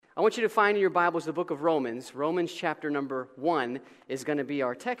I want you to find in your Bibles the book of Romans. Romans chapter number 1 is going to be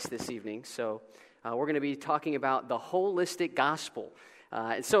our text this evening. So we're going to be talking about the holistic gospel.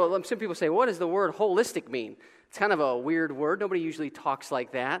 And so some people say, what does the word holistic mean? It's kind of a weird word. Nobody usually talks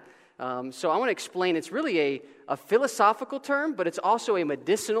like that. So I want to explain. It's really a philosophical term, but it's also a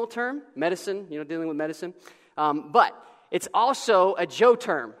medicinal term. Medicine, dealing with medicine. But it's also a Joe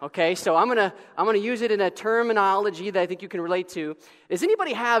term, okay? So I'm gonna use it in a terminology that I think you can relate to. Does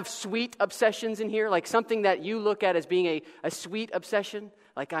anybody have sweet obsessions in here? Like something that you look at as being a sweet obsession?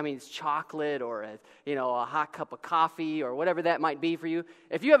 Like, it's chocolate or, a hot cup of coffee or whatever that might be for you.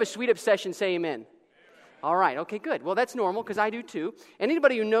 If you have a sweet obsession, say amen. All right, okay, good. Well, that's normal because I do too. And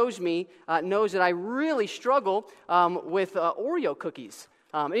anybody who knows me knows that I really struggle with Oreo cookies.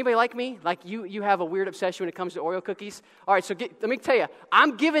 Anybody like me? Like you have a weird obsession when it comes to Oreo cookies? All right, so let me tell you,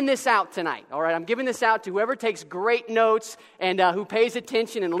 I'm giving this out tonight, all right? I'm giving this out to whoever takes great notes and who pays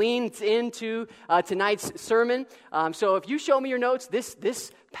attention and leans into tonight's sermon. So if you show me your notes,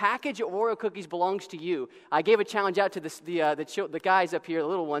 this package of Oreo cookies belongs to you. I gave a challenge out to the guys up here, the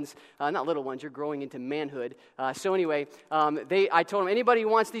little ones, not little ones, you're growing into manhood. So anyway, I told them, anybody who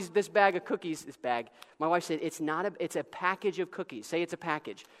wants this bag of cookies, my wife said, it's a package of cookies. Say it's a package.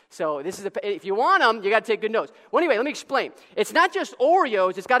 So if you want them, you got to take good notes. Well, anyway, let me explain. It's not just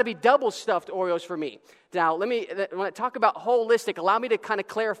Oreos, it's got to be double stuffed Oreos for me. Now, when I talk about holistic, allow me to kind of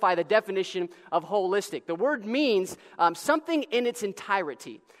clarify the definition of holistic. The word means something in its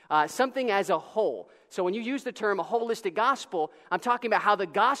entirety, something as a whole. So when you use the term a holistic gospel, I'm talking about how the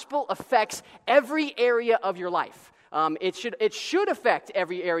gospel affects every area of your life. It should affect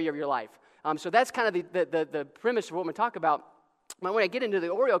every area of your life. So that's kind of the premise of what I'm going to talk about. When I get into the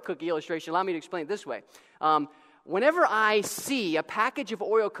Oreo cookie illustration, allow me to explain it this way. Whenever I see a package of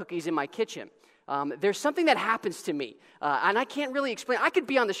Oreo cookies in my kitchen, there's something that happens to me, and I can't really explain. I could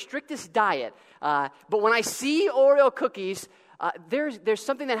be on the strictest diet, but when I see Oreo cookies, there's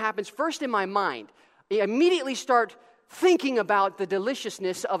something that happens first in my mind. I immediately start thinking about the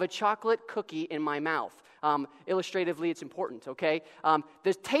deliciousness of a chocolate cookie in my mouth. Illustratively, it's important, okay?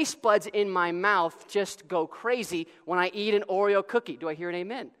 The taste buds in my mouth just go crazy when I eat an Oreo cookie. Do I hear an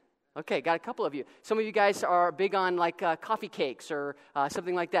amen? Okay, got a couple of you. Some of you guys are big on coffee cakes or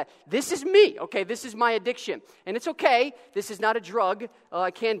something like that. This is me, okay? This is my addiction. And it's okay. This is not a drug.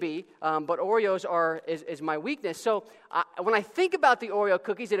 It can be. But Oreos is my weakness. So when I think about the Oreo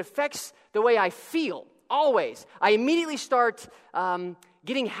cookies, it affects the way I feel, always. I immediately start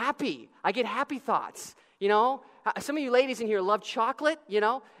getting happy. I get happy thoughts. Some of you ladies in here love chocolate,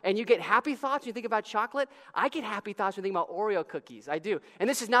 and you get happy thoughts when you think about chocolate. I get happy thoughts when I think about Oreo cookies. I do. And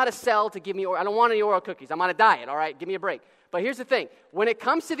this is not a sell to give me Oreo. I don't want any Oreo cookies. I'm on a diet, all right? Give me a break. But here's the thing. When it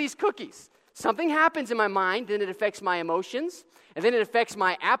comes to these cookies, something happens in my mind, then it affects my emotions, and then it affects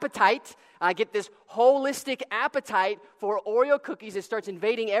my appetite. I get this holistic appetite for Oreo cookies. It starts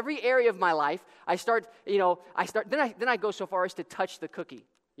invading every area of my life. Then I go so far as to touch the cookie.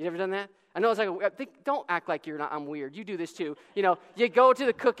 You ever done that? I know it's don't act like I'm weird. You do this too. You go to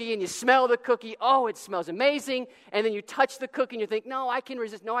the cookie and you smell the cookie. Oh, it smells amazing. And then you touch the cookie and you think, no, I can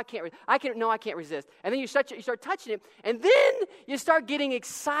resist. No, I can't. I can't resist. And then you start touching it. And then you start getting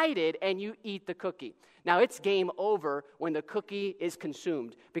excited and you eat the cookie. Now, it's game over when the cookie is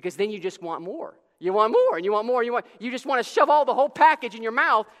consumed because then you just want more. You want more, and you want more, you just want to shove the whole package in your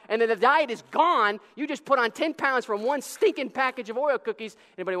mouth, and then the diet is gone. You just put on 10 pounds from one stinking package of Oreo cookies.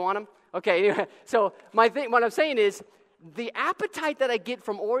 Anybody want them? Okay, so what I'm saying is, the appetite that I get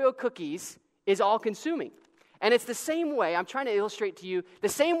from Oreo cookies is all-consuming. And it's the same way, I'm trying to illustrate to you, the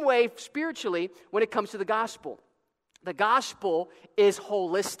same way spiritually when it comes to the gospel. The gospel is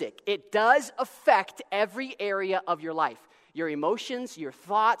holistic. It does affect every area of your life. Your emotions, your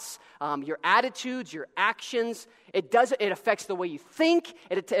thoughts, your attitudes, your actions. It affects the way you think.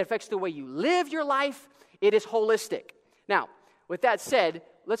 It affects the way you live your life. It is holistic. Now, with that said,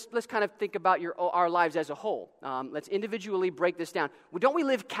 let's kind of think about our lives as a whole. Let's individually break this down. Don't we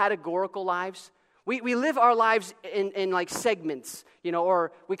live categorical lives? We live our lives in like segments,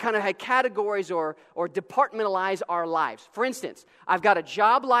 or we kind of had categories or departmentalize our lives. For instance, I've got a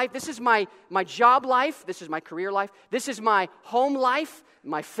job life. This is my job life. This is my career life. This is my home life,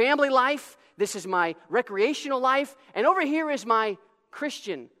 my family life. This is my recreational life. And over here is my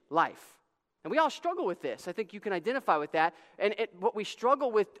Christian life. And we all struggle with this. I think you can identify with that. And what we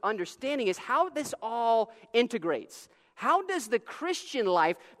struggle with understanding is how this all integrates. How does the Christian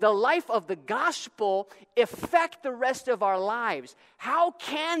life, the life of the gospel, affect the rest of our lives? How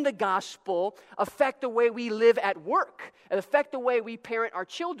can the gospel affect the way we live at work, affect the way we parent our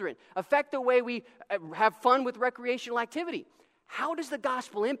children, affect the way we have fun with recreational activity? How does the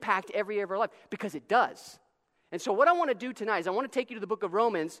gospel impact every area of our life? Because it does. And so what I want to do tonight is I want to take you to the book of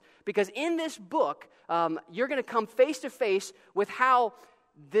Romans, because in this book, you're going to come face to face with how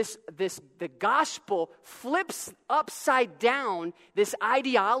the gospel flips upside down this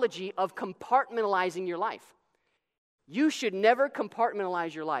ideology of compartmentalizing your life. You should never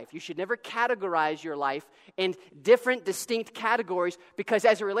compartmentalize your life. You should never categorize your life in different, distinct categories, because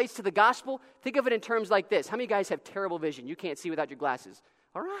as it relates to the gospel, think of it in terms like this. How many of you guys have terrible vision? You can't see without your glasses.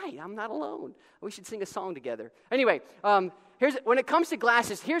 All right, I'm not alone. We should sing a song together. Anyway, when it comes to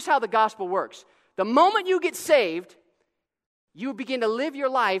glasses, here's how the gospel works. The moment you get saved, you begin to live your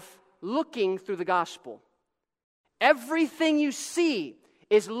life looking through the gospel. Everything you see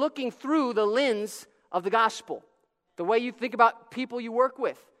is looking through the lens of the gospel. The way you think about people you work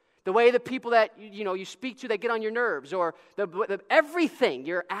with, the way the people that you speak to that get on your nerves, or everything,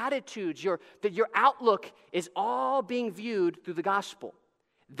 your attitudes, your outlook is all being viewed through the gospel.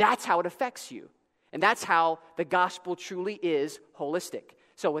 That's how it affects you. And that's how the gospel truly is holistic.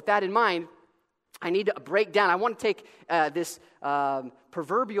 So with that in mind, I need to break down. I want to take this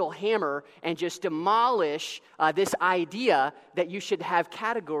proverbial hammer and just demolish this idea that you should have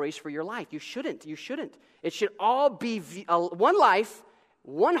categories for your life. You shouldn't. It should all be one life,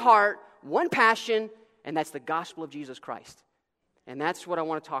 one heart, one passion, and that's the gospel of Jesus Christ. And that's what I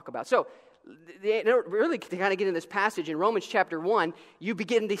want to talk about. So, really, to kind of get in this passage in Romans chapter 1, you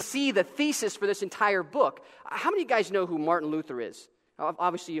begin to see the thesis for this entire book. How many of you guys know who Martin Luther is?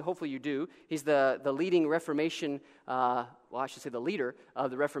 Obviously, hopefully you do. He's the leading Reformation, I should say the leader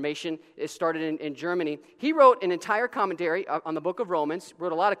of the Reformation. It started in Germany. He wrote an entire commentary on the book of Romans,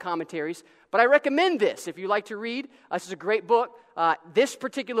 wrote a lot of commentaries, but I recommend this if you like to read. This is a great book. This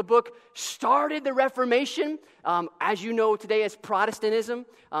particular book started the Reformation, as you know today as Protestantism.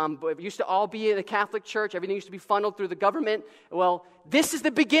 It used to all be in the Catholic Church. Everything used to be funneled through the government. Well, this is the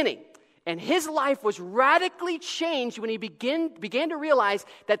beginning. And his life was radically changed when he began to realize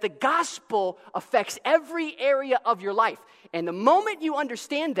that the gospel affects every area of your life. And the moment you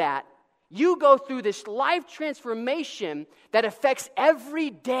understand that, you go through this life transformation that affects every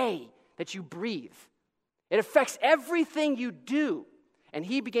day that you breathe. It affects everything you do. And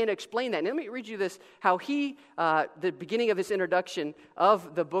he began to explain that. And let me read you this, how the beginning of this introduction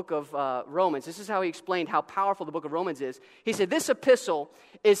of the book of Romans, this is how he explained how powerful the book of Romans is. He said, this epistle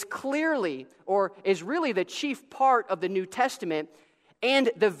is clearly, or is really the chief part of the New Testament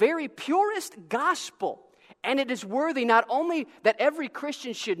and the very purest gospel. And it is worthy not only that every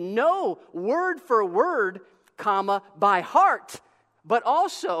Christian should know word for word, by heart, but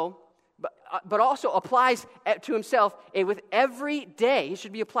also applies to himself with every day. He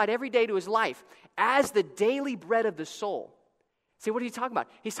should be applied every day to his life as the daily bread of the soul. See, what are you talking about?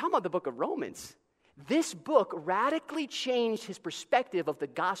 He's talking about the book of Romans. This book radically changed his perspective of the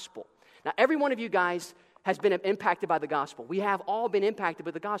gospel. Now, every one of you guys has been impacted by the gospel. We have all been impacted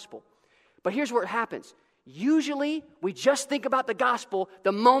by the gospel. But here's where it happens. Usually, we just think about the gospel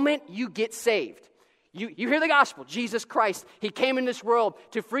the moment you get saved. You hear the gospel, Jesus Christ. He came in this world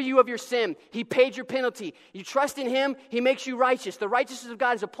to free you of your sin. He paid your penalty. You trust in Him, He makes you righteous. The righteousness of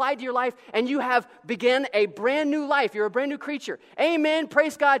God is applied to your life, and you have begun a brand new life. You're a brand new creature. Amen,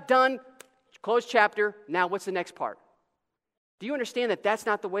 praise God, done. Close chapter. Now what's the next part? Do you understand that that's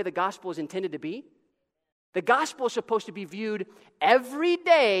not the way the gospel is intended to be? The gospel is supposed to be viewed every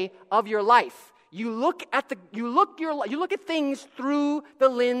day of your life. You look at things through the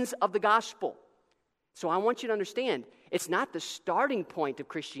lens of the gospel. So I want you to understand, it's not the starting point of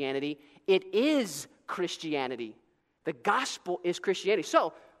Christianity, it is Christianity. The gospel is Christianity.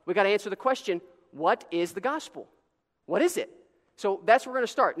 So we've got to answer the question, what is the gospel? What is it? So that's where we're going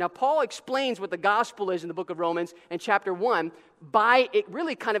to start. Now, Paul explains what the gospel is in the book of Romans in chapter 1 by it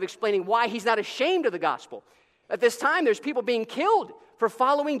really kind of explaining why he's not ashamed of the gospel. At this time, there's people being killed for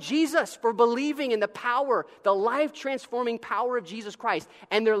following Jesus, for believing in the power, the life-transforming power of Jesus Christ,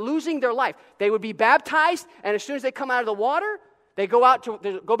 and they're losing their life. They would be baptized, and as soon as they come out of the water, they go back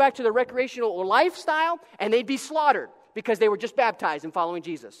to their recreational lifestyle, and they'd be slaughtered because they were just baptized and following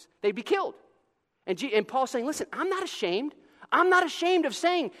Jesus. They'd be killed. And Paul's saying, listen, I'm not ashamed. I'm not ashamed of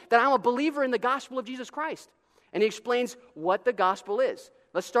saying that I'm a believer in the gospel of Jesus Christ. And he explains what the gospel is.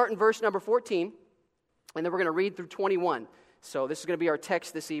 Let's start in verse number 14, and then we're going to read through 21. So this is going to be our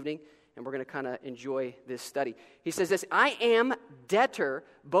text this evening, and we're going to kind of enjoy this study. He says this, I am debtor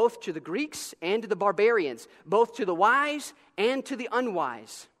both to the Greeks and to the barbarians, both to the wise and to the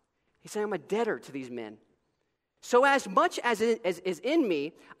unwise. He's saying I'm a debtor to these men. So as much as is in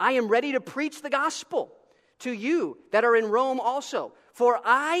me, I am ready to preach the gospel to you that are in Rome also. For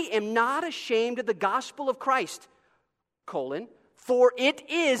I am not ashamed of the gospel of Christ, For it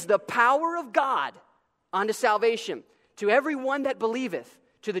is the power of God unto salvation, to every one that believeth,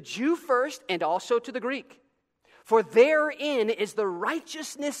 to the Jew first, and also to the Greek. For therein is the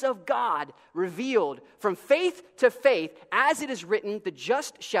righteousness of God revealed from faith to faith, as it is written, the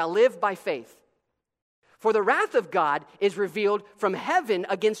just shall live by faith. For the wrath of God is revealed from heaven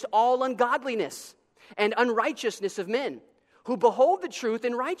against all ungodliness and unrighteousness of men, who behold the truth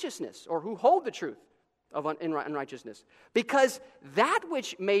in righteousness, or who hold the truth in unrighteousness. Because that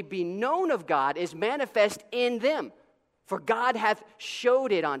which may be known of God is manifest in them, for God hath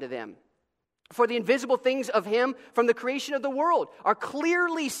showed it unto them. For the invisible things of him from the creation of the world are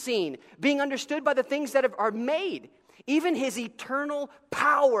clearly seen, being understood by the things that are made, even his eternal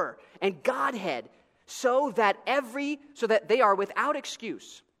power and Godhead, so that they are without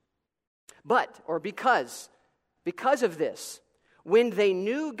excuse. Because of this, when they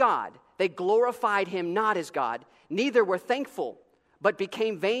knew God, they glorified him not as God, neither were thankful, but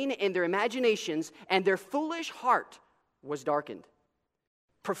became vain in their imaginations, and their foolish heart was darkened.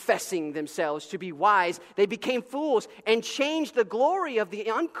 Professing themselves to be wise, they became fools and changed the glory of the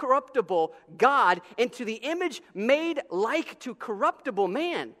uncorruptible God into the image made like to corruptible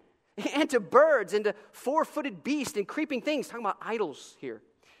man, and to birds, and to four-footed beasts, and creeping things. Talking about idols here.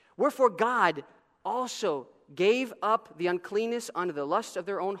 Wherefore God also gave up the uncleanness unto the lust of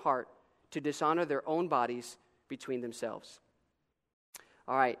their own heart, to dishonor their own bodies between themselves.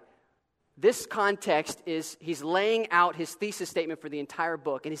 All right. This context is, he's laying out his thesis statement for the entire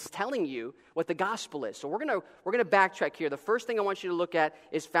book, and he's telling you what the gospel is. So we're gonna backtrack here. The first thing I want you to look at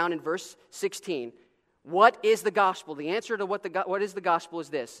is found in verse 16. What is the gospel? The answer to what is the gospel is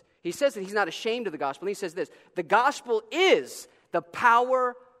this. He says that he's not ashamed of the gospel. He says this: the gospel is the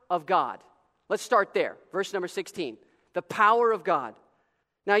power of God. Let's start there. Verse number 16. The power of God.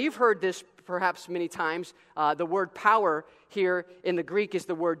 Now, you've heard this perhaps many times. The word power here in the Greek is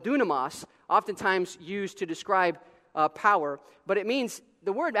the word dunamis, oftentimes used to describe power. But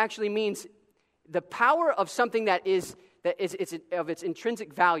the word actually means the power of something that is of its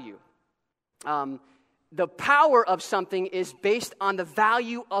intrinsic value. The power of something is based on the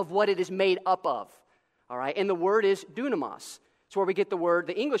value of what it is made up of. All right, and the word is dunamis. It's where we get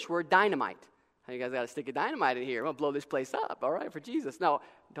the English word dynamite. You guys got to stick a dynamite in here. I'm going to blow this place up, all right, for Jesus. No,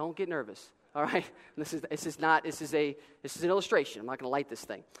 don't get nervous, all right? This is an illustration. I'm not going to light this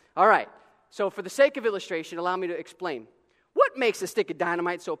thing. All right, so for the sake of illustration, allow me to explain. What makes a stick of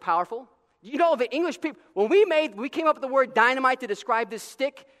dynamite so powerful? You know, the English people, when we came up with the word dynamite to describe this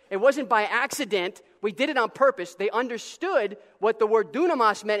stick, it wasn't by accident. We did it on purpose. They understood what the word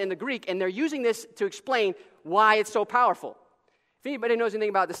dunamis meant in the Greek, and they're using this to explain why it's so powerful. If anybody knows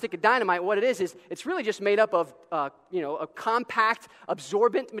anything about the stick of dynamite, what it is it's really just made up of, a compact,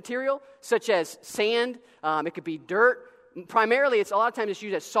 absorbent material, such as sand. It could be dirt. Primarily, a lot of times it's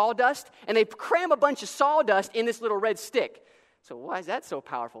used as sawdust, and they cram a bunch of sawdust in this little red stick. So why is that so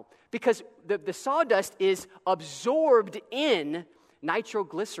powerful? Because the sawdust is absorbed in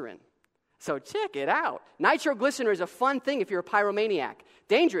nitroglycerin. So check it out. Nitroglycerin is a fun thing if you're a pyromaniac.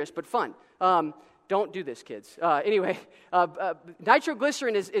 Dangerous, but fun. Don't do this, kids. Anyway,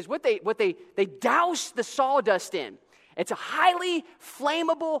 nitroglycerin is what they douse the sawdust in. It's a highly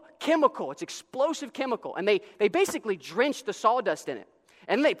flammable chemical. It's explosive chemical. And they basically drench the sawdust in it.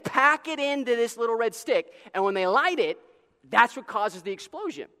 And they pack it into this little red stick. And when they light it, that's what causes the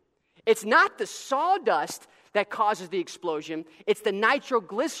explosion. It's not the sawdust that causes the explosion. It's the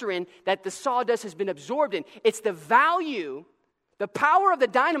nitroglycerin that the sawdust has been absorbed in. It's the value. The power of the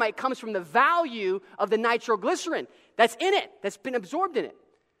dynamite comes from the value of the nitroglycerin that's in it, that's been absorbed in it.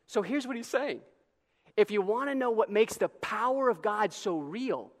 So here's what he's saying. If you want to know what makes the power of God so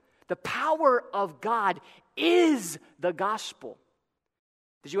real, the power of God is the gospel.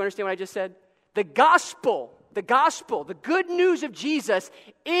 Did you understand what I just said? The gospel, the good news of Jesus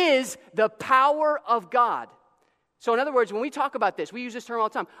is the power of God. So in other words, when we talk about this, we use this term all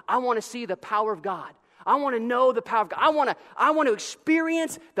the time. I want to see the power of God. I want to know the power of God. I want to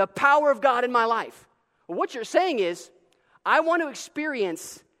experience the power of God in my life. Well, what you're saying is, I want to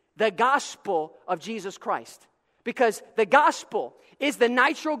experience the gospel of Jesus Christ. Because the gospel is the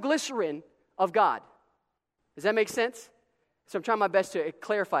nitroglycerin of God. Does that make sense? So I'm trying my best to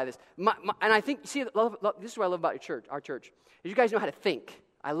clarify this. And I think, this is what I love about our church, is you guys know how to think.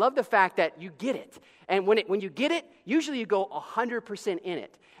 I love the fact that you get it. And when you get it, usually you go 100% in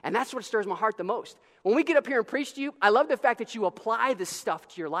it. And that's what stirs my heart the most. When we get up here and preach to you, I love the fact that you apply this stuff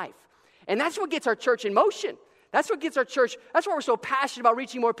to your life. And that's what gets our church in motion. That's what gets our church, that's why we're so passionate about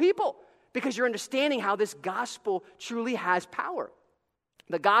reaching more people. Because you're understanding how this gospel truly has power.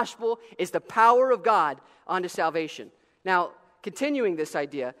 The gospel is the power of God unto salvation. Now, continuing this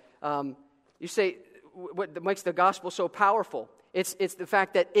idea, you say, what makes the gospel so powerful? It's the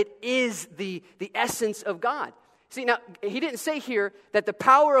fact that it is the essence of God. See, now, he didn't say here that the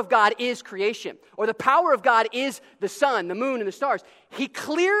power of God is creation, or the power of God is the sun, the moon, and the stars. He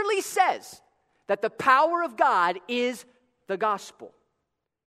clearly says that the power of God is the gospel.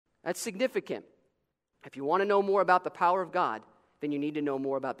 That's significant. If you want to know more about the power of God, then you need to know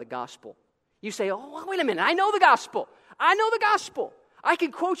more about the gospel. You say, oh, wait a minute, I know the gospel. I know the gospel. I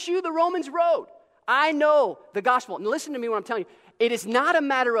can quote you the Romans road. I know the gospel. And listen to me when I'm telling you. It is not a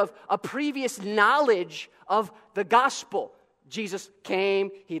matter of a previous knowledge of the gospel. Jesus came,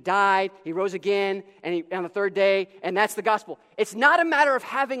 he died, he rose again, and on the third day, and that's the gospel. It's not a matter of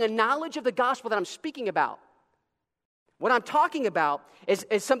having a knowledge of the gospel that I'm speaking about. What I'm talking about is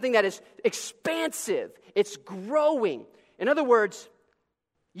something that is expansive. It's growing. In other words,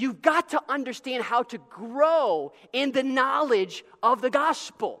 you've got to understand how to grow in the knowledge of the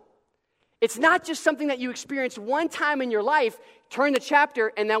gospel. It's not just something that you experience one time in your life, turn the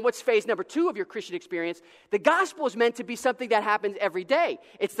chapter, and then what's phase number 2 of your Christian experience? The gospel is meant to be something that happens every day.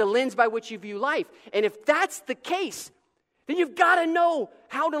 It's the lens by which you view life. And if that's the case, then you've got to know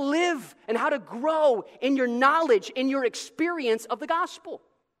how to live and how to grow in your knowledge, in your experience of the gospel.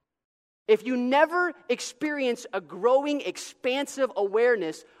 If you never experience a growing, expansive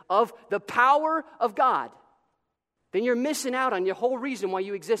awareness of the power of God, then you're missing out on the whole reason why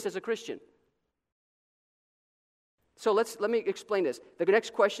you exist as a Christian. So let me explain this. The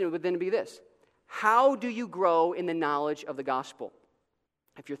next question would then be this. How do you grow in the knowledge of the gospel?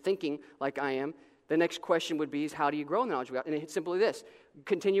 If you're thinking like I am, the next question would be, how do you grow in the knowledge of God? And it's simply this.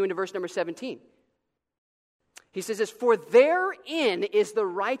 Continue into verse number 17. He says this, for therein is the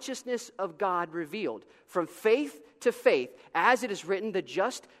righteousness of God revealed, from faith to faith, as it is written, the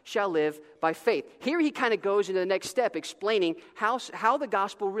just shall live by faith. Here he kind of goes into the next step, explaining how the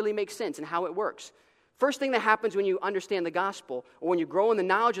gospel really makes sense and how it works. First thing that happens when you understand the gospel, or when you grow in the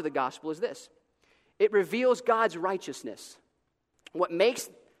knowledge of the gospel, is this. It reveals God's righteousness. What makes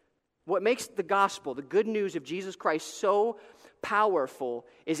the gospel, the good news of Jesus Christ, so powerful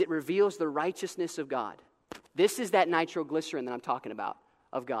is it reveals the righteousness of God. This is that nitroglycerin that I'm talking about,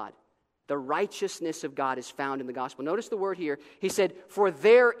 of God. The righteousness of God is found in the gospel. Notice the word here. He said, for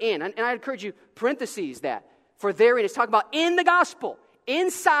therein, and I encourage you, parentheses that. For therein, it's talking about in the gospel,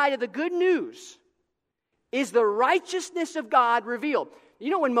 inside of the good news, is the righteousness of God revealed. You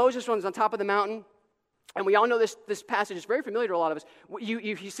know when Moses was on top of the mountain, and we all know this passage is very familiar to a lot of us.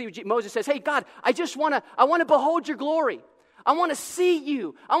 You see Moses says, hey, God, I want to behold your glory. I want to see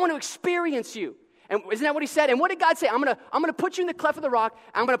you. I want to experience you. And isn't that what he said? And what did God say? I'm gonna put you in the cleft of the rock.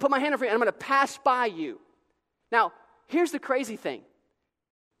 I'm going to put my hand over you, and I'm going to pass by you. Now, here's the crazy thing.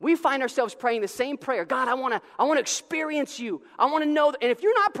 We find ourselves praying the same prayer. God, I want to experience you. I want to know. And if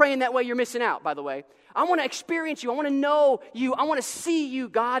you're not praying that way, you're missing out, by the way. I want to experience you. I want to know you. I want to see you,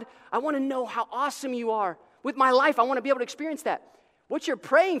 God. I want to know how awesome you are. With my life, I want to be able to experience that. What you're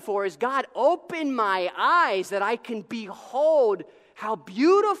praying for is, God, open my eyes that I can behold how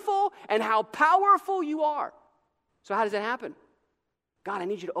beautiful and how powerful you are. So how does that happen? God, I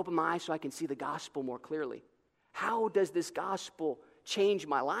need you to open my eyes so I can see the gospel more clearly. How does this gospel change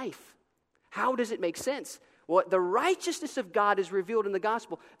my life? How does it make sense? Well, the righteousness of God is revealed in the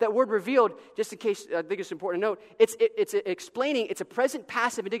gospel. That word revealed, just in case I think it's important to note, it's explaining, it's a present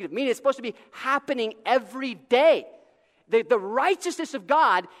passive indicative, meaning it's supposed to be happening every day. The righteousness of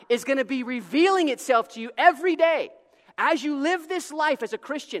God is going to be revealing itself to you every day. As you live this life as a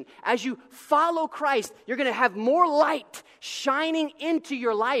Christian, as you follow Christ, you're going to have more light shining into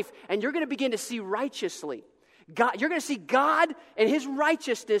your life, and you're going to begin to see righteously. You're going to see God and His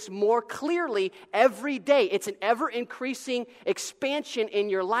righteousness more clearly every day. It's an ever-increasing expansion in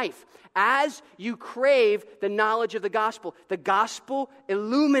your life. As you crave the knowledge of the gospel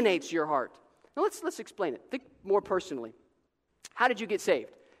illuminates your heart. Now let's explain it. Think more personally. How did you get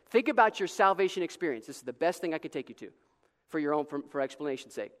saved? Think about your salvation experience. This is the best thing I could take you to for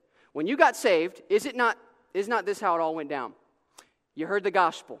explanation's sake. When you got saved, is not this how it all went down? You heard the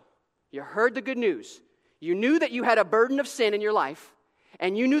gospel. You heard the good news. You knew that you had a burden of sin in your life,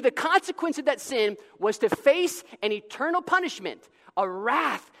 and you knew the consequence of that sin was to face an eternal punishment, a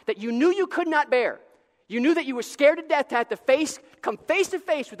wrath that you knew you could not bear. You knew that you were scared to death to have to come face to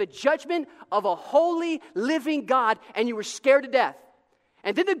face with the judgment of a holy, living God, and you were scared to death.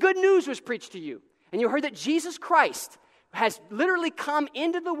 And then the good news was preached to you, and you heard that Jesus Christ has literally come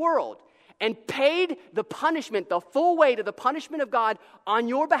into the world and paid the punishment, the full weight of the punishment of God on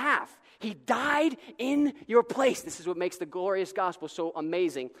your behalf. He died in your place. This is what makes the glorious gospel so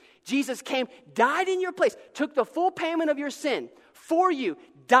amazing. Jesus came, died in your place, took the full payment of your sin for you,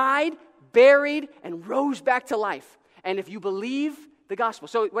 died, buried, and rose back to life. And if you believe the gospel,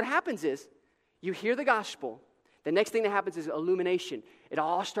 so what happens is, you hear the gospel, the next thing that happens is illumination. It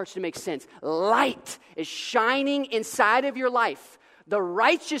all starts to make sense. Light is shining inside of your life. The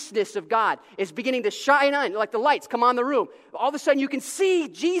righteousness of God is beginning to shine on, like the lights come on the room. All of a sudden you can see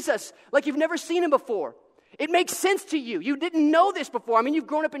Jesus like you've never seen him before. It makes sense to you. You didn't know this before. I mean, you've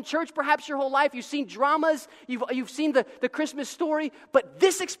grown up in church perhaps your whole life. You've seen dramas. You've seen the Christmas story. But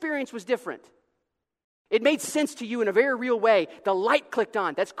this experience was different. It made sense to you in a very real way. The light clicked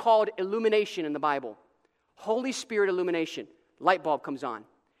on. That's called illumination in the Bible. Holy Spirit illumination. Light bulb comes on.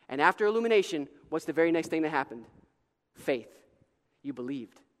 And after illumination, what's the very next thing that happened? Faith. You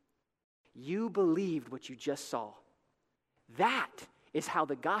believed. You believed what you just saw. That is how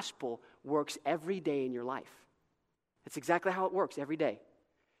the gospel works every day in your life. That's exactly how it works every day.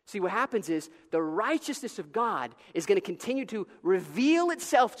 See, what happens is the righteousness of God is going to continue to reveal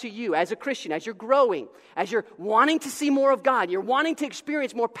itself to you as a Christian, as you're growing, as you're wanting to see more of God, you're wanting to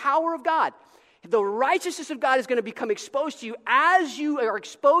experience more power of God. The righteousness of God is going to become exposed to you as you are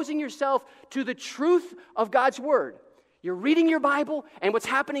exposing yourself to the truth of God's word. You're reading your Bible, and what's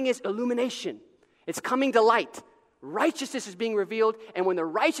happening is illumination. It's coming to light. Righteousness is being revealed, and when the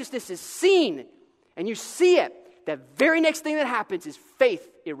righteousness is seen, and you see it, the very next thing that happens is faith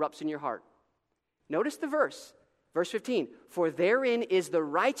erupts in your heart. Notice the verse. Verse 15. For therein is the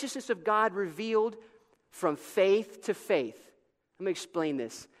righteousness of God revealed from faith to faith. Let me explain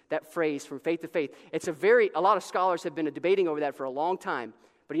this, that phrase, from faith to faith. A lot of scholars have been debating over that for a long time.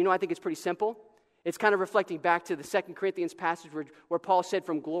 But I think it's pretty simple. It's kind of reflecting back to the 2 Corinthians passage where Paul said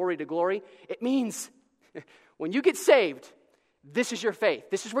from glory to glory. It means when you get saved, this is your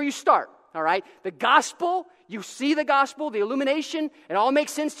faith. This is where you start, all right? The gospel, you see the gospel, the illumination, it all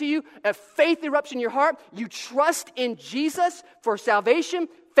makes sense to you. A faith erupts in your heart. You trust in Jesus for salvation.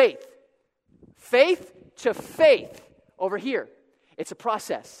 Faith. Faith to faith over here. It's a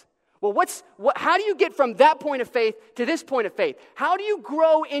process. Well, how do you get from that point of faith to this point of faith? How do you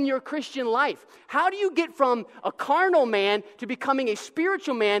grow in your Christian life? How do you get from a carnal man to becoming a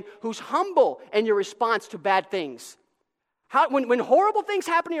spiritual man who's humble in your response to bad things? When horrible things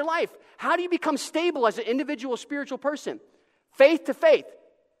happen in your life, how do you become stable as an individual spiritual person? Faith to faith.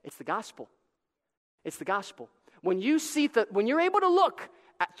 It's the gospel. It's the gospel. When you're able to look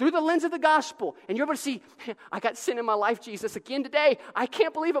through the lens of the gospel, and you're able to see, I got sin in my life, Jesus, again today. I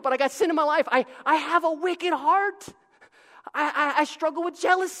can't believe it, but I got sin in my life. I have a wicked heart. I struggle with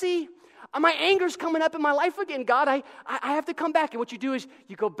jealousy. My anger's coming up in my life again, God. I have to come back. And what you do is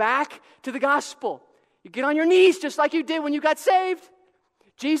you go back to the gospel. You get on your knees just like you did when you got saved.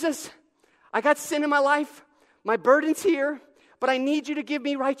 Jesus, I got sin in my life. My burden's here, but I need you to give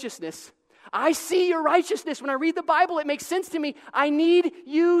me righteousness. I see your righteousness. When I read the Bible, it makes sense to me. I need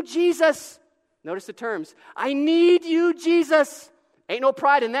you, Jesus. Notice the terms. I need you, Jesus. Ain't no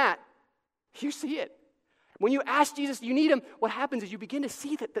pride in that. You see it. When you ask Jesus, you need him, what happens is you begin to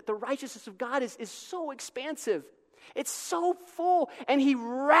see that the righteousness of God is so expansive. It's so full. And he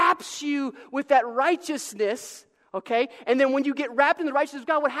wraps you with that righteousness, okay? And then when you get wrapped in the righteousness of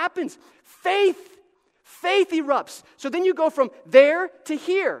God, what happens? Faith erupts. So then you go from there to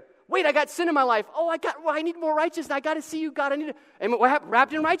here. Wait, I got sin in my life. Oh, I need more righteousness. I got to see you, God. And what happened?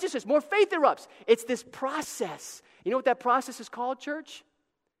 Wrapped in righteousness, more faith erupts. It's this process. You know what that process is called, church?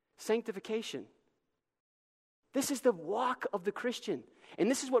 Sanctification. This is the walk of the Christian.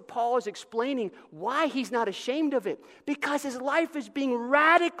 And this is what Paul is explaining, why he's not ashamed of it. Because his life is being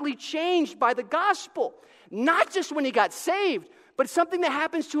radically changed by the gospel. Not just when he got saved, but something that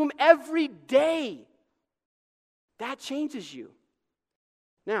happens to him every day. That changes you.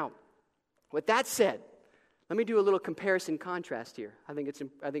 Now, with that said, let me do a little comparison contrast here. I think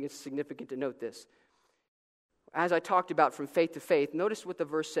it's significant to note this. As I talked about from faith to faith, notice what the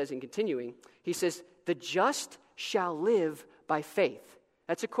verse says in continuing. He says, the just shall live by faith.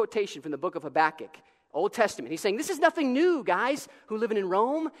 That's a quotation from the book of Habakkuk, Old Testament. He's saying, this is nothing new, guys who live in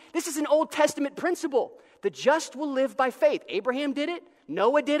Rome. This is an Old Testament principle. The just will live by faith. Abraham did it.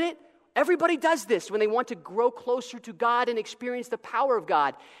 Noah did it. Everybody does this when they want to grow closer to God and experience the power of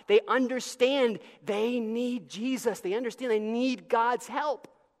God. They understand they need Jesus. They understand they need God's help.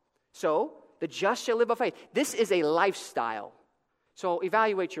 So, the just shall live by faith. This is a lifestyle. So,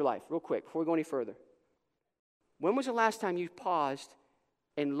 evaluate your life real quick before we go any further. When was the last time you paused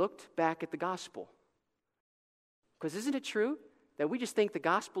and looked back at the gospel? Because isn't it true that we just think the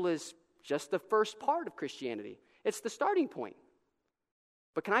gospel is just the first part of Christianity. It's the starting point.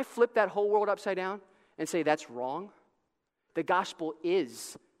 But can I flip that whole world upside down and say that's wrong? The gospel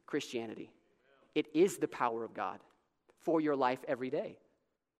is Christianity. It is the power of God for your life every day.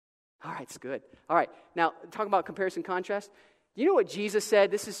 All right, it's good. All right, now talking about comparison contrast. You know what Jesus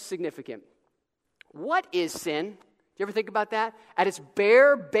said? This is significant. What is sin? Do you ever think about that? At its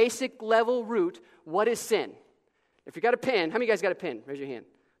bare, basic level root, what is sin? If you got a pen, how many of you guys got a pen? Raise your hand.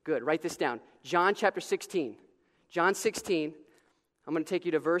 Good, write this down. John chapter 16. John 16, I'm going to take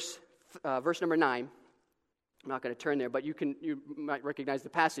you to verse number 9. I'm not going to turn there, but you might recognize the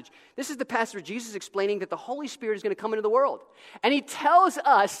passage. This is the passage where Jesus is explaining that the Holy Spirit is going to come into the world. And he tells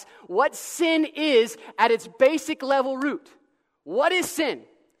us what sin is at its basic level root. What is sin?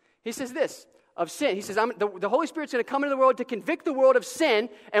 He says this, of sin. He says, the Holy Spirit's going to come into the world to convict the world of sin.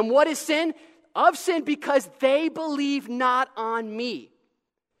 And what is sin? Of sin because they believe not on me.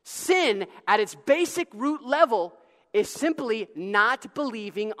 Sin at its basic root level is simply not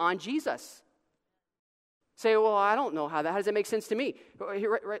believing on Jesus. Say, well, I don't know how does that make sense to me?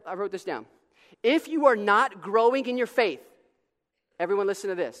 Here, I wrote this down. If you are not growing in your faith, everyone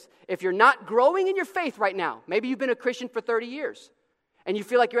listen to this. If you're not growing in your faith right now, maybe you've been a Christian for 30 years, and you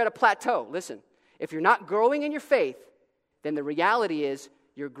feel like you're at a plateau. Listen, if you're not growing in your faith, then the reality is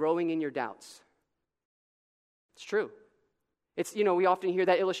you're growing in your doubts. It's true. It's, we often hear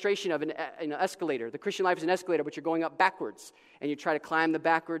that illustration of an escalator. The Christian life is an escalator, but you're going up backwards, and you try to climb up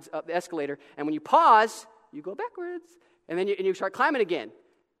the escalator, and when you pause, you go backwards, and then you start climbing again.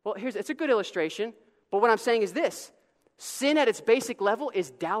 Well, it's a good illustration, but what I'm saying is this. Sin at its basic level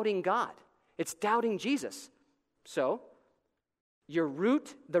is doubting God. It's doubting Jesus. So, the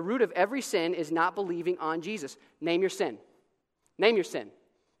root of every sin is not believing on Jesus. Name your sin. Name your sin.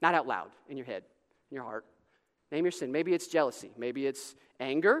 Not out loud, in your head, in your heart. Name your sin. Maybe it's jealousy. Maybe it's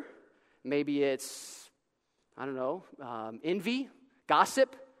anger. Maybe it's, envy,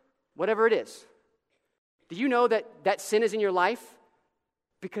 gossip, whatever it is. Do you know that sin is in your life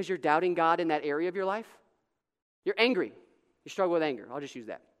because you're doubting God in that area of your life? You're angry. You struggle with anger. I'll just use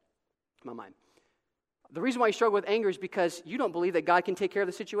that in my mind. The reason why you struggle with anger is because you don't believe that God can take care of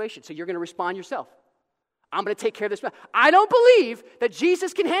the situation, so you're going to respond yourself. I'm going to take care of this. I don't believe that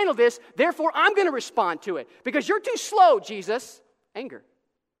Jesus can handle this, therefore I'm going to respond to it. Because you're too slow, Jesus. Anger.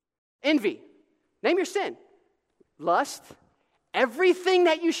 Envy. Name your sin. Lust. Everything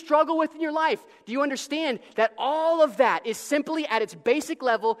that you struggle with in your life. Do you understand that all of that is simply at its basic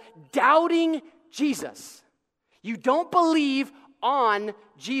level doubting Jesus? You don't believe on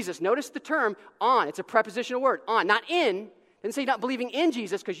Jesus. Notice the term on. It's a prepositional word. On, not in. Didn't say not believing in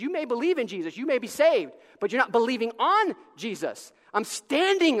Jesus, because you may believe in Jesus. You may be saved, but you're not believing on Jesus. I'm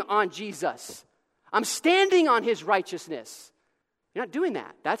standing on Jesus. I'm standing on his righteousness. You're not doing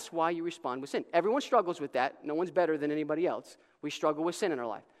that. That's why you respond with sin. Everyone struggles with that. No one's better than anybody else. We struggle with sin in our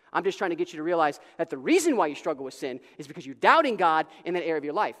life. I'm just trying to get you to realize that the reason why you struggle with sin is because you're doubting God in that area of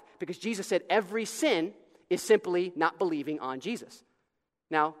your life. Because Jesus said every sin is simply not believing on Jesus.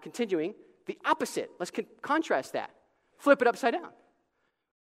 Now, continuing, the opposite. Let's contrast that. Flip it upside down.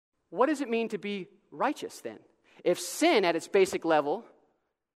 What does it mean to be righteous then? If sin at its basic level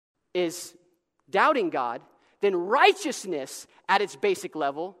is doubting God, then righteousness at its basic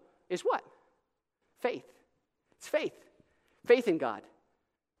level is what? Faith. It's faith. Faith in God.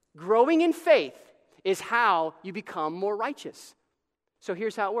 Growing in faith is how you become more righteous. So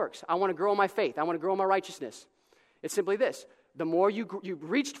here's how it works. I want to grow in my faith. I want to grow in my righteousness. It's simply this. The more you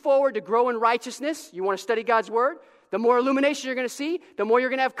reached forward to grow in righteousness, you want to study God's word, the more illumination you're going to see, the more you're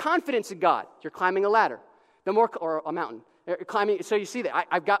going to have confidence in God. You're climbing a ladder, or a mountain. You're climbing, so you see that.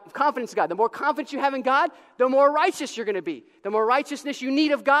 I've got confidence in God. The more confidence you have in God, the more righteous you're going to be. The more righteousness you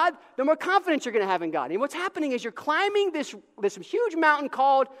need of God, the more confidence you're going to have in God. And what's happening is you're climbing this huge mountain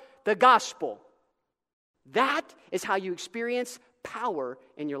called the gospel. That is how you experience power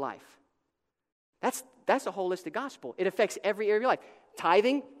in your life. That's a holistic gospel. It affects every area of your life.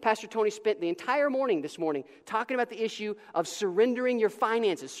 Tithing, Pastor Tony spent the entire morning this morning talking about the issue of surrendering your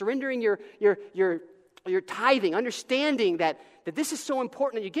finances, surrendering your tithing, understanding that this is so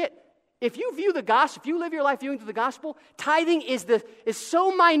important that you get. If you view the gospel, if you live your life viewing through the gospel, tithing is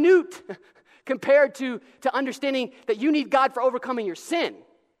so minute compared to understanding that you need God for overcoming your sin.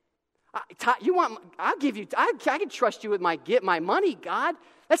 I can trust you with my money, God.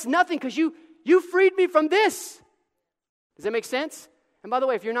 That's nothing because you freed me from this. Does that make sense? And by the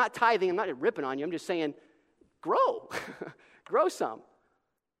way, if you're not tithing, I'm not ripping on you. I'm just saying, grow. Grow some.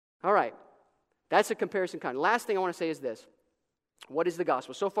 All right. That's a comparison kind. Last thing I want to say is this. What is the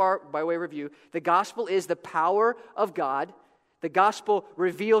gospel? So far, by way of review, the gospel is the power of God The gospel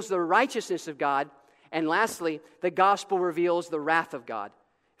reveals the righteousness of God. And lastly, the gospel reveals the wrath of God.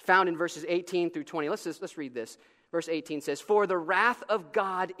 Found in verses 18 through 20. Let's read this. Verse 18 says, "For the wrath of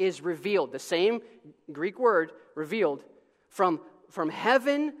God is revealed," the same Greek word, revealed, from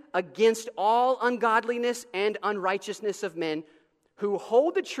heaven against all ungodliness and unrighteousness of men who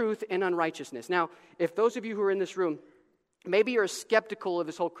hold the truth in unrighteousness. Now, if those of you who are in this room, maybe you're skeptical of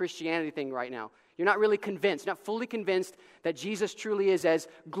this whole Christianity thing right now. You're not really convinced, not fully convinced that Jesus truly is as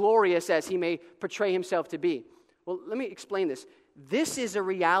glorious as he may portray himself to be. Well, let me explain this. This is a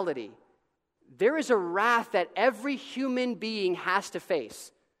reality. There is a wrath that every human being has to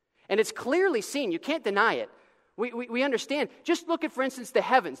face. And it's clearly seen. You can't deny it. We understand. Just look at, for instance, the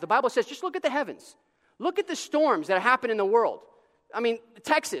heavens. The Bible says, just look at the heavens. Look at the storms that happen in the world. I mean,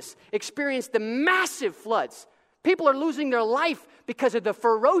 Texas experienced the massive floods. People are losing their life because of the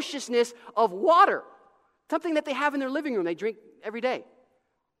ferociousness of water, something that they have in their living room they drink every day.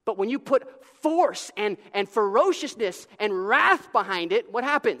 But when you put force and ferociousness and wrath behind it, what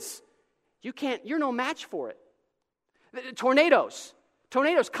happens? You're no match for it. The tornadoes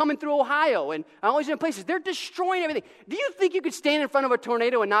coming through Ohio and all these different places, they're destroying everything. Do you think you could stand in front of a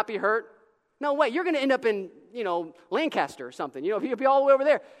tornado and not be hurt? No way. You're going to end up in, Lancaster or something. You'll be all the way over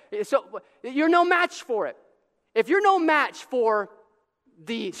there. So you're no match for it. If you're no match for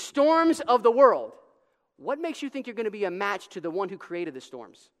the storms of the world, what makes you think you're going to be a match to the one who created the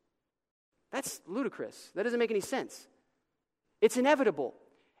storms? That's ludicrous. That doesn't make any sense. It's inevitable.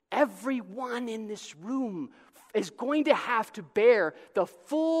 Everyone in this room is going to have to bear the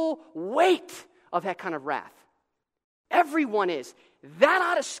full weight of that kind of wrath. Everyone is. That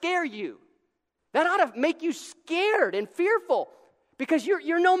ought to scare you. That ought to make you scared and fearful. Because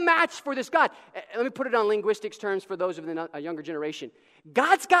you're no match for this God. Let me put it on linguistics terms for those of a younger generation.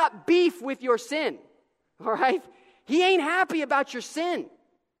 God's got beef with your sin, all right? He ain't happy about your sin.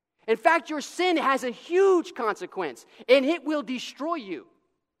 In fact, your sin has a huge consequence, and it will destroy you.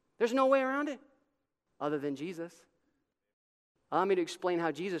 There's no way around it other than Jesus. Allow me to explain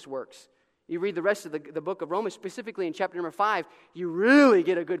how Jesus works. You read the rest of the book of Romans, specifically in chapter number 5, you really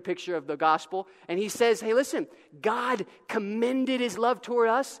get a good picture of the gospel. And he says, hey, listen, God commended his love toward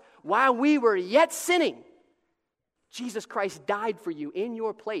us while we were yet sinning. Jesus Christ died for you in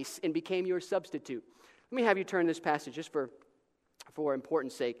your place and became your substitute. Let me have you turn this passage just for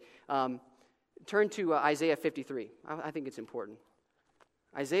importance sake. Turn to Isaiah 53. I think it's important.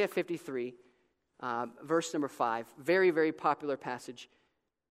 Isaiah 53, verse number 5. Very, very popular passage.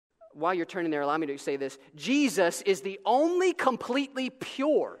 While you're turning there, allow me to say this. Jesus is the only completely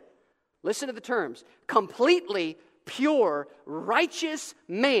pure, listen to the terms, completely pure, righteous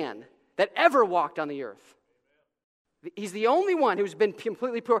man that ever walked on the earth. He's the only one who's been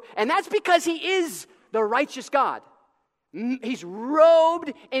completely pure, and that's because he is the righteous God. He's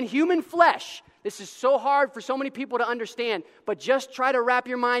robed in human flesh. This is so hard for so many people to understand, but just try to wrap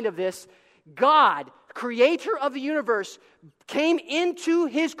your mind of this. God, creator of the universe, came into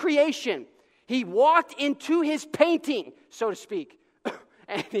his creation. He walked into his painting, so to speak,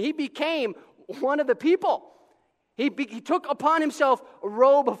 and he became one of the people. He took upon himself a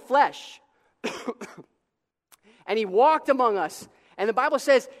robe of flesh, and he walked among us. And the Bible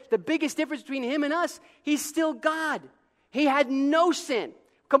says the biggest difference between him and us, he's still God. He had no sin,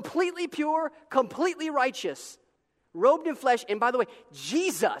 completely pure, completely righteous, robed in flesh. And by the way,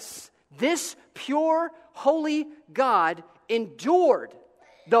 Jesus, this pure, holy God, endured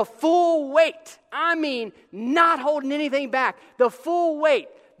the full weight. I mean, not holding anything back. The full weight,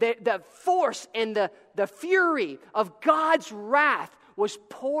 the force and the fury of God's wrath was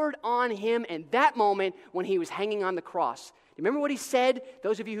poured on him in that moment when he was hanging on the cross. Remember what he said?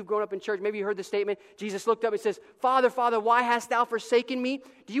 Those of you who've grown up in church, maybe you heard the statement. Jesus looked up and says, Father, Father, why hast thou forsaken me?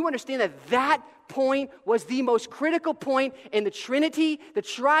 Do you understand that that point was the most critical point in the Trinity, the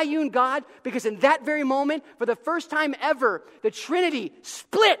triune God? Because in that very moment, for the first time ever, the Trinity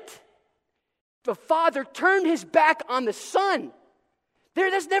split. The Father turned his back on the Son.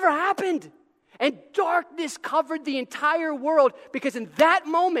 That's never happened. And darkness covered the entire world because in that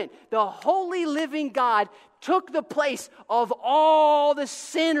moment, the holy living God took the place of all the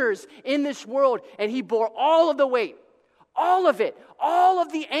sinners in this world, and he bore all of the weight, all of it, all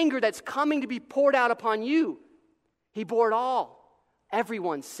of the anger that's coming to be poured out upon you. He bore it all,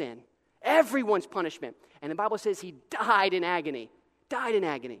 everyone's sin, everyone's punishment. And the Bible says he died in agony,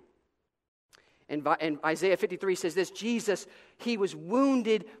 And Isaiah 53 says this, Jesus, he was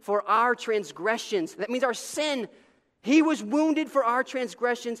wounded for our transgressions. That means our sin. He was wounded for our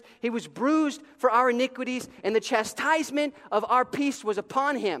transgressions. He was bruised for our iniquities. And the chastisement of our peace was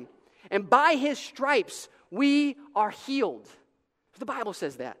upon him. And by his stripes we are healed. The Bible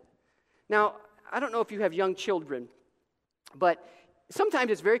says that. Now, I don't know if you have young children, but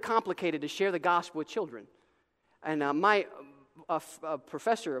sometimes it's very complicated to share the gospel with children. And a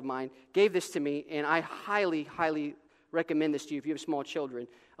professor of mine gave this to me, and I highly, highly recommend this to you if you have small children.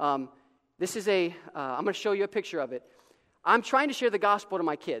 This is I'm going to show you a picture of it. I'm trying to share the gospel to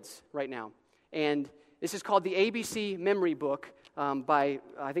my kids right now. And this is called the ABC Memory Book by,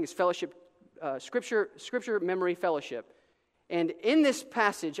 I think it's Fellowship, Scripture Memory Fellowship. And in this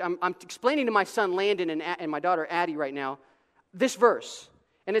passage, I'm explaining to my son Landon and my daughter Addie right now this verse.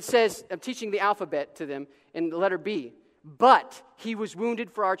 And it says, I'm teaching the alphabet to them in the letter B. But he was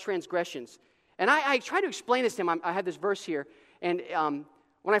wounded for our transgressions. And I try to explain this to him. I had this verse here. And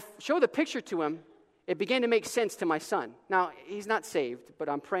when I show the picture to him, it began to make sense to my son. Now, he's not saved, but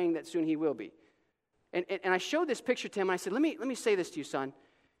I'm praying that soon he will be. And I showed this picture to him, and I said, let me say this to you, son.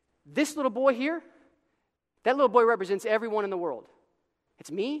 This little boy here, that little boy represents everyone in the world.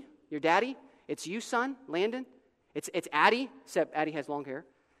 It's me, your daddy. It's you, son, Landon. It's Addie, except Addie has long hair.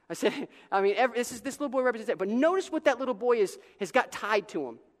 I said, this little boy represents that. But notice what that little boy has got tied to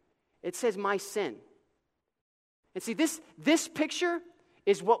him. It says, my sin. And see, this picture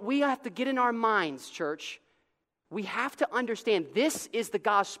is what we have to get in our minds, church. We have to understand this is the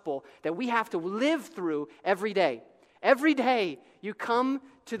gospel that we have to live through every day. Every day you come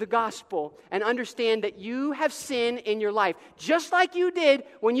to the gospel and understand that you have sin in your life, just like you did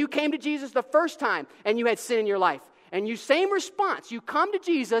when you came to Jesus the first time and you had sin in your life. And you same response, you come to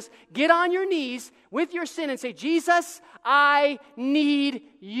Jesus, get on your knees with your sin and say, Jesus, I need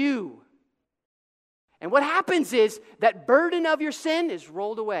you. And what happens is that burden of your sin is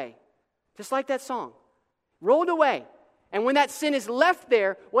rolled away, just like that song. Rolled away. And when that sin is left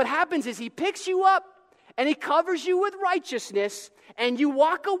there, what happens is he picks you up and he covers you with righteousness, and you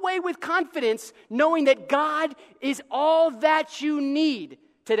walk away with confidence knowing that God is all that you need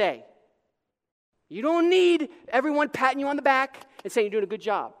today. You don't need everyone patting you on the back and saying you're doing a good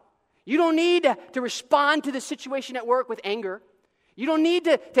job. You don't need to respond to the situation at work with anger. You don't need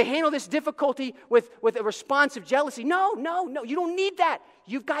to handle this difficulty with a response of jealousy. No, you don't need that.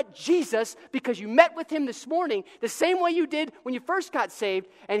 You've got Jesus because you met with him this morning the same way you did when you first got saved,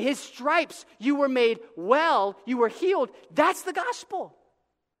 and his stripes, you were made well, you were healed. That's the gospel.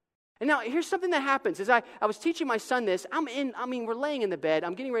 And now, here's something that happens. As I was teaching my son this, we're laying in the bed.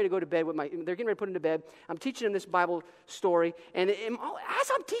 I'm getting ready to go to bed they're getting ready to put him to bed. I'm teaching him this Bible story, and as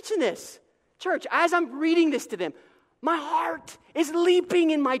I'm teaching this, church, as I'm reading this to them, my heart is leaping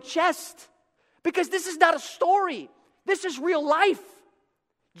in my chest because this is not a story. This is real life.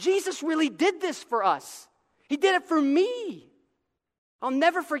 Jesus really did this for us. He did it for me. I'll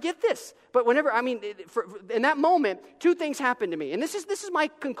never forget this. But in that moment, two things happened to me. And this is my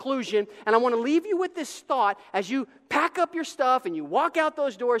conclusion, and I want to leave you with this thought as you pack up your stuff and you walk out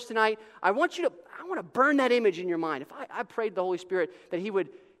those doors tonight. I want to burn that image in your mind. If I prayed the Holy Spirit that He would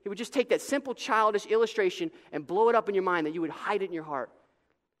just take that simple childish illustration and blow it up in your mind, that you would hide it in your heart.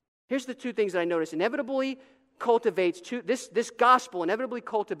 Here's the two things that I noticed. This gospel inevitably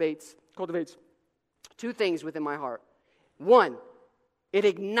cultivates two things within my heart. One, it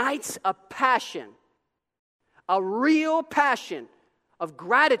ignites a passion, a real passion of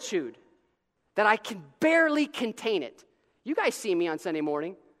gratitude that I can barely contain it. You guys see me on Sunday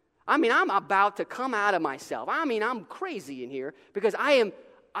morning. I'm about to come out of myself. I'm crazy in here because I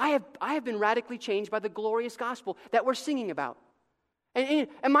have been radically changed by the glorious gospel that we're singing about. And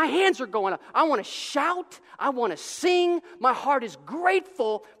my hands are going up. I want to shout. I want to sing. My heart is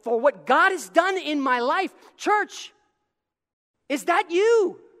grateful for what God has done in my life. Church, is that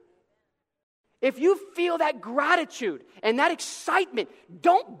you? If you feel that gratitude and that excitement,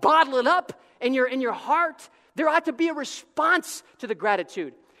 don't bottle it up in your heart. There ought to be a response to the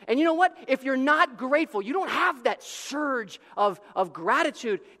gratitude. And you know what? If you're not grateful, you don't have that surge of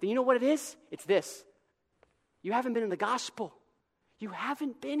gratitude, then you know what it is? It's this. You haven't been in the gospel. You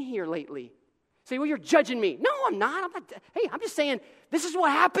haven't been here lately. Say, well, you're judging me. No, I'm not. I'm just saying this is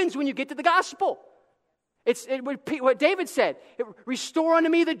what happens when you get to the gospel. It's what David said. Restore unto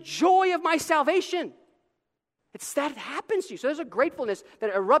me the joy of my salvation. It's that happens to you. So there's a gratefulness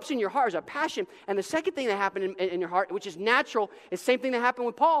that erupts in your heart, there's a passion. And the second thing that happened in your heart, which is natural, is the same thing that happened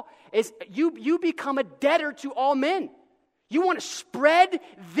with Paul, is you become a debtor to all men. You want to spread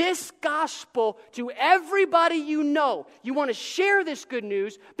this gospel to everybody you know. You want to share this good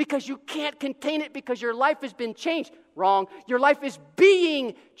news because you can't contain it because your life has been changed. Wrong. Your life is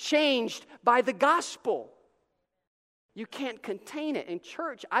being changed by the gospel. You can't contain it. In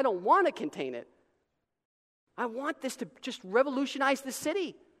church, I don't want to contain it. I want this to just revolutionize the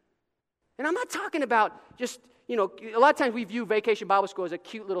city. And I'm not talking about just, a lot of times we view Vacation Bible School as a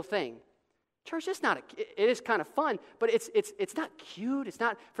cute little thing. Church, it is kind of fun, but it's not cute. It's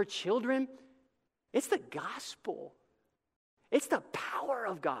not for children. It's the gospel. It's the power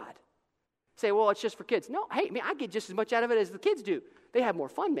of God. Say, well, it's just for kids. No, hey, man, I get just as much out of it as the kids do. They have more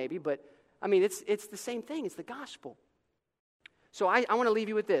fun maybe, but it's the same thing. It's the gospel. So I want to leave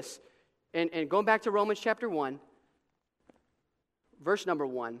you with this. And going back to Romans chapter 1, verse number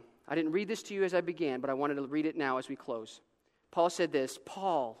 1. I didn't read this to you as I began, but I wanted to read it now as we close. Paul said this.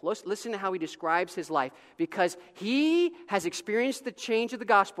 Paul, listen to how he describes his life, because he has experienced the change of the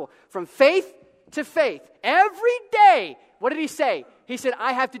gospel from faith to faith. Every day, what did he say? He said,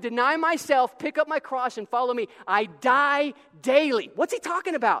 I have to deny myself, pick up my cross, and follow me. I die daily. What's he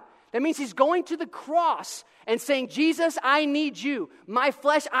talking about? That means he's going to the cross and saying, Jesus, I need you. My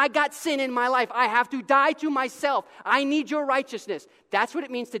flesh, I got sin in my life. I have to die to myself. I need your righteousness. That's what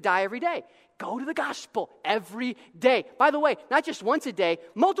it means to die every day. Go to the gospel every day. By the way, not just once a day,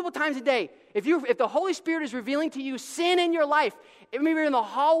 multiple times a day. If the Holy Spirit is revealing to you sin in your life, maybe you're in the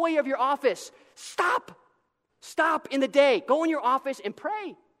hallway of your office, stop. Stop in the day. Go in your office and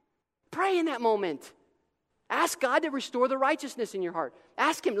pray. Pray in that moment. Ask God to restore the righteousness in your heart.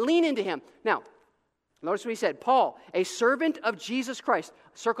 Ask Him. Lean into Him. Now, notice what he said. Paul, a servant of Jesus Christ.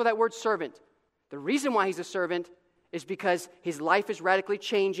 Circle that word servant. The reason why he's a servant is because his life is radically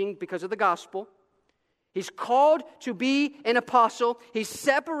changing because of the gospel. He's called to be an apostle. He's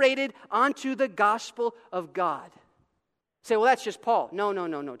separated onto the gospel of God. Say, well, that's just Paul.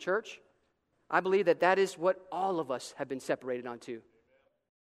 No, church. I believe that is what all of us have been separated onto.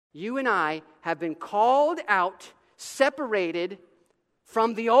 You and I have been called out, separated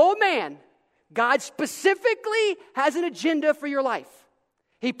from the old man. God specifically has an agenda for your life.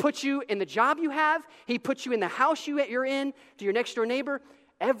 He puts you in the job you have. He puts you in the house you're in, to your next door neighbor.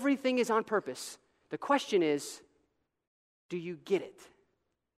 Everything is on purpose. The question is, do you get it?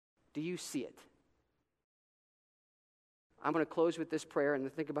 Do you see it? I'm going to close with this prayer and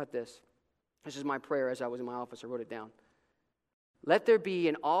think about this. This is my prayer as I was in my office. I wrote it down. Let there be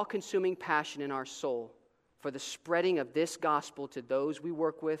an all-consuming passion in our soul for the spreading of this gospel to those we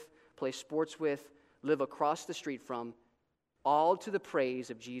work with, play sports with, live across the street from, all to the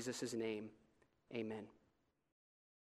praise of Jesus' name. Amen.